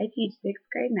teach 6th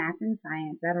grade math and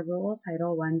science at a rural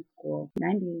Title I school,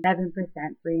 97%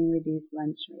 free and reduced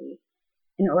lunch rate.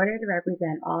 In order to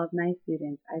represent all of my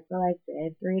students, I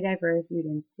selected 3 diverse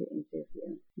students to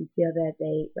interview and feel that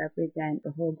they represent the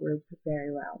whole group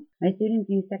very well. My students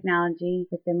use technology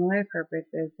for similar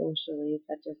purposes socially,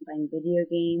 such as playing video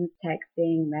games,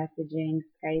 texting, messaging,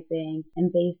 Skyping,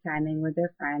 and FaceTiming with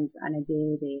their friends on a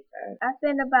daily basis. I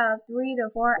spend about 3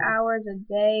 to 4 hours a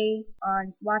day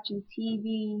on watching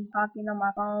TV, talking on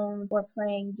my phone, or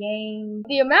playing games.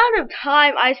 The amount of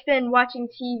time I spend watching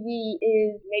TV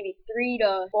is maybe 3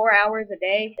 to 4 hours a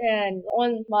day, and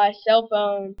on my cell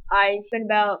phone I spend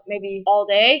about maybe all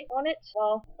day on it.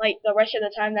 Well, like the rest of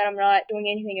the time that I'm not doing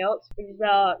anything else, which is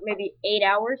about maybe 8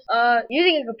 hours.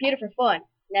 Using a computer for fun.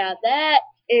 Now that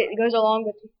it goes along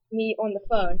with me on the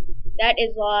phone. That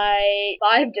is like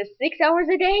 5 to 6 hours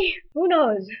a day? Who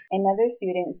knows? Another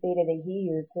student stated that he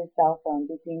used his cell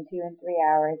phone between 2 and 3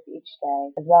 hours each day,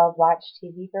 as well as watched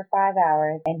TV for 5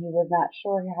 hours, and he was not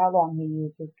sure how long he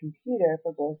used his computer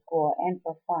for both school and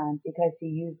for fun because he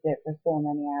used it for so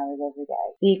many hours every day.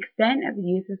 The extent of the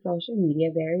use of social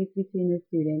media varies between the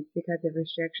students because of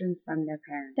restrictions from their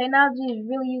parents. Technology is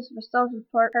really used for social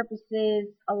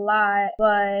purposes a lot,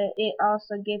 but it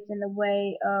also gets in the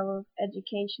way of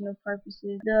educational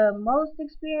purposes. The most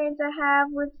experience I have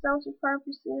with social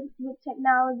purposes with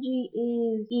technology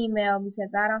is email, because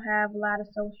I don't have a lot of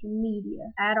social media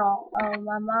at all.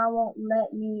 My mom won't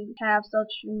let me have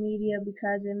social media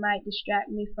because it might distract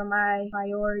me from my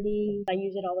priorities. I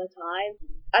use it all the time.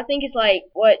 I think it's like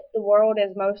what the world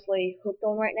is mostly hooked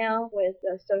on right now with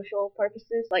social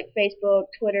purposes, like Facebook,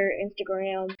 Twitter,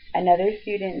 Instagram. Another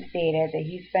student stated that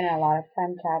he spent a lot of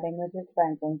time chatting with his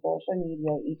friends on social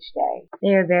media each day.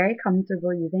 They are very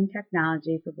comfortable using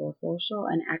technology for both social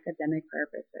and academic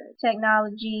purposes.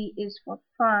 Technology is for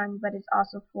fun, but it's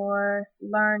also for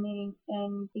learning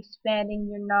and expanding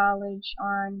your knowledge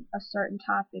on a certain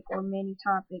topic or many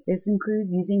topics. This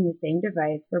includes using the same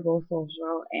device for both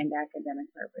social and academic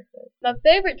purposes. My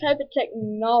favorite type of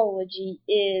technology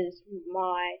is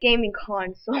my gaming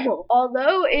console.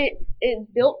 Although it is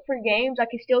built for games, I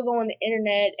can still go on the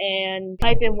internet and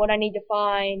type in what I need to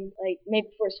find, like maybe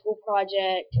for a school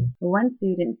project. One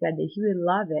student said that he would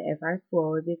love it if our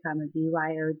school would become a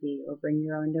BYOD, or bring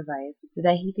your own device, so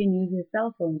that he can use his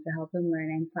cell phone to help him learn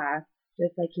in class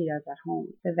just like he does at home.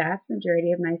 The vast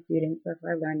majority of my students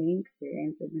prefer learning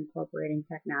experiences incorporating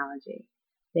technology.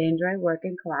 They enjoy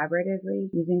working collaboratively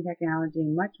using technology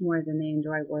much more than they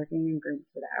enjoy working in groups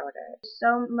without it.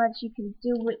 So much you can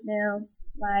do with them,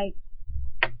 like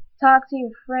talk to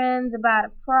your friends about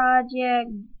a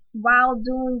project while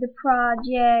doing the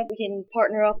project. We can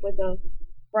partner up with a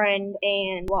friend,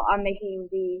 and while I'm making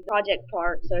the project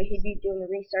part, so he'd be doing the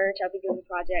research, I'll be doing the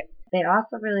project. They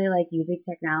also really like using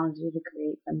technology to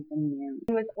create something new.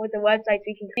 With the websites,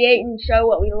 we can create and show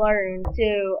what we learned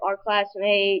to our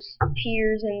classmates,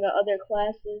 peers in the other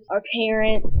classes, our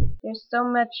parents. There's so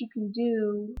much you can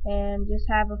do, and just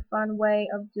have a fun way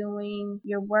of doing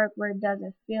your work where it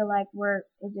doesn't feel like work,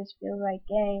 it just feels like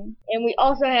game. And we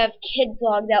also have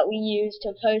KidBlog that we use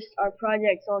to post our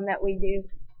projects on that we do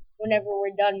whenever we're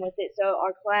done with it, so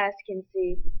our class can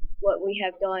see what we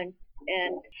have done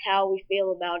and how we feel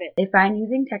about it. They find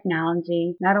using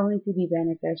technology not only to be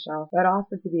beneficial, but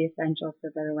also to be essential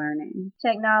for their learning.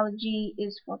 Technology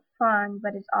is for fun,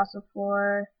 but it's also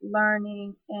for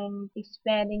learning and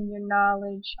expanding your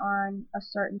knowledge on a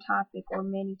certain topic or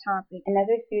many topics.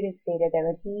 Another student stated that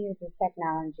when he uses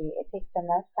technology, it takes him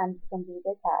less time to complete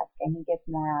the task and he gets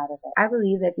more out of it. I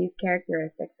believe that these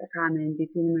characteristics are common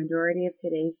between the majority of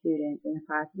today's students, and the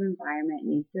classroom environment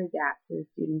needs to adapt to the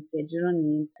students' digital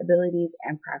needs, abilities,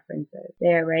 and preferences.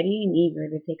 They are ready and eager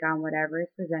to take on whatever is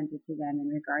presented to them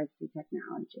in regards to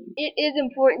technology. It is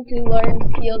important to learn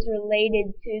skills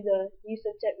related to the use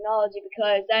of technology,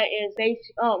 because that is based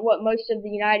on what most of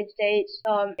the United States,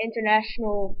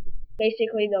 international,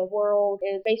 basically the world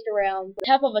is based around. The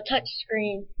tap of a touch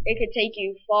screen, it could take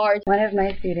you far. One of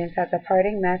my students has a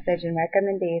parting message and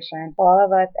recommendation for all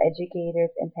of us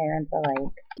educators and parents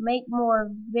alike. Make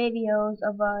more videos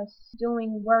of us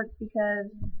doing work, because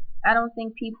I don't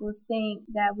think people think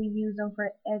that we use them for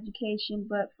education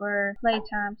but for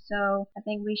playtime, so I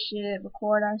think we should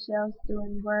record ourselves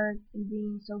doing work and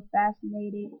being so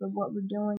fascinated with what we're doing.